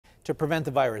To prevent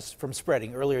the virus from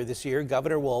spreading earlier this year,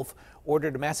 Governor Wolf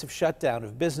ordered a massive shutdown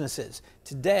of businesses.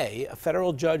 Today, a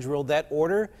federal judge ruled that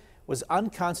order was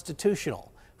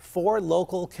unconstitutional. 4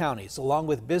 local counties, along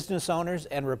with business owners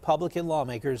and Republican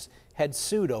lawmakers, had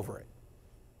sued over it.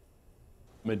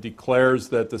 It declares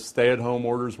that the stay-at-home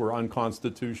orders were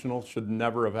unconstitutional, should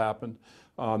never have happened,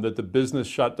 that the business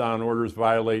shutdown orders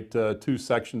violate 2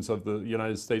 sections of the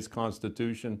United States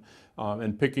Constitution,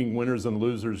 and picking winners and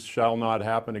losers shall not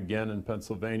happen again in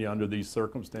Pennsylvania under these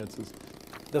circumstances.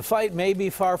 The fight may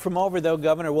be far from over, though.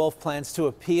 Governor Wolf plans to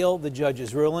appeal the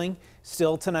judge's ruling.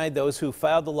 Still tonight, those who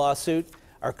filed the lawsuit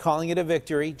are calling it a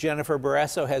victory. Jennifer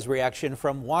Borrasso has reaction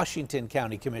from Washington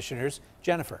County Commissioners.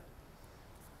 Jennifer.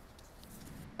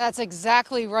 That's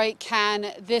exactly right,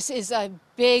 Ken. This is a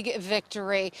big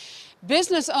victory.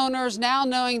 Business owners now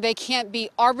knowing they can't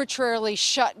be arbitrarily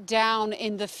shut down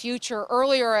in the future.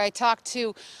 Earlier, I talked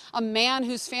to a man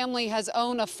whose family has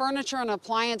owned a furniture and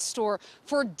appliance store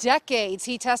for decades.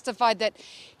 He testified that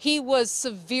he was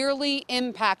severely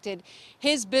impacted.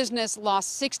 His business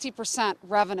lost 60%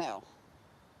 revenue.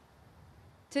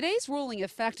 Today's ruling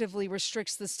effectively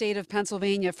restricts the state of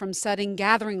Pennsylvania from setting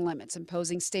gathering limits,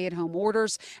 imposing stay-at-home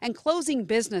orders, and closing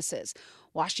businesses.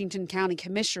 Washington County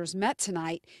Commissioners met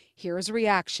tonight. Here is a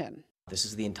reaction. This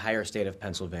is the entire state of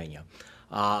Pennsylvania.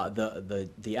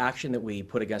 The action that we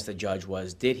put against the judge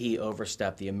was, did he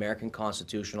overstep the American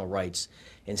constitutional rights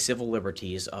and civil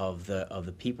liberties of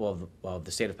the people of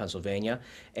the state of Pennsylvania?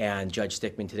 And Judge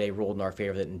Stickman today ruled in our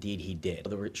favor that indeed he did.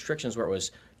 The restrictions where it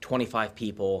was 25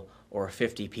 people or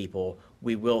 50 people,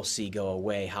 we will see go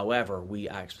away. However, we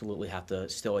absolutely have to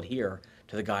still adhere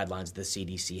to the guidelines the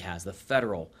CDC has, the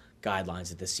federal guidelines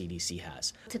that the CDC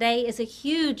has. Today is a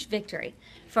huge victory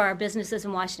for our businesses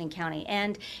in Washington County,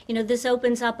 and this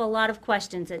opens up a lot of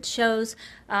questions. It shows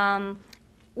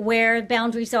where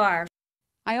boundaries are.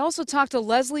 I also talked to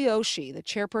Leslie Oshie, the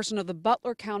chairperson of the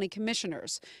Butler County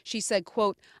Commissioners. She said,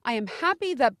 quote, "I am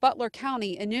happy that Butler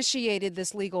County initiated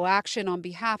this legal action on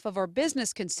behalf of our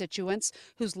business constituents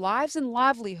whose lives and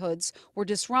livelihoods were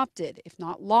disrupted, if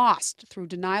not lost, through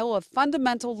denial of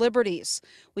fundamental liberties.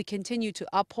 We continue to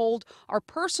uphold our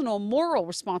personal moral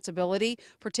responsibility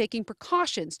for taking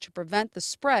precautions to prevent the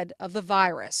spread of the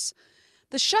virus."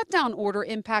 The shutdown order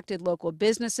impacted local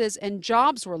businesses and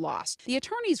jobs were lost. The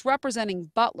attorneys representing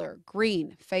Butler,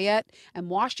 Greene, Fayette, and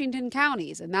Washington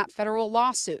counties in that federal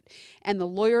lawsuit, and the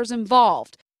lawyers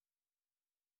involved.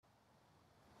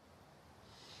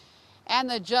 And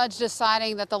the judge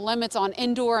deciding that the limits on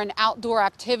indoor and outdoor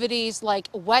activities like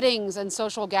weddings and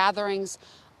social gatherings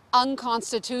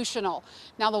unconstitutional.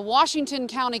 Now, the Washington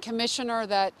County Commissioner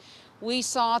that we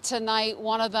saw tonight,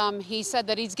 one of them, he said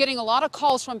that he's getting a lot of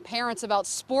calls from parents about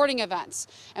sporting events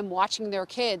and watching their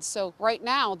kids. So right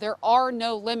now, there are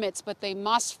no limits, but they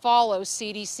must follow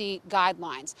CDC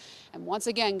guidelines. And once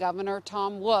again, Governor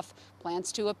Tom Wolf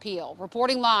plans to appeal.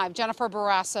 Reporting live, Jennifer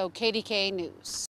Borrasso, KDKA News.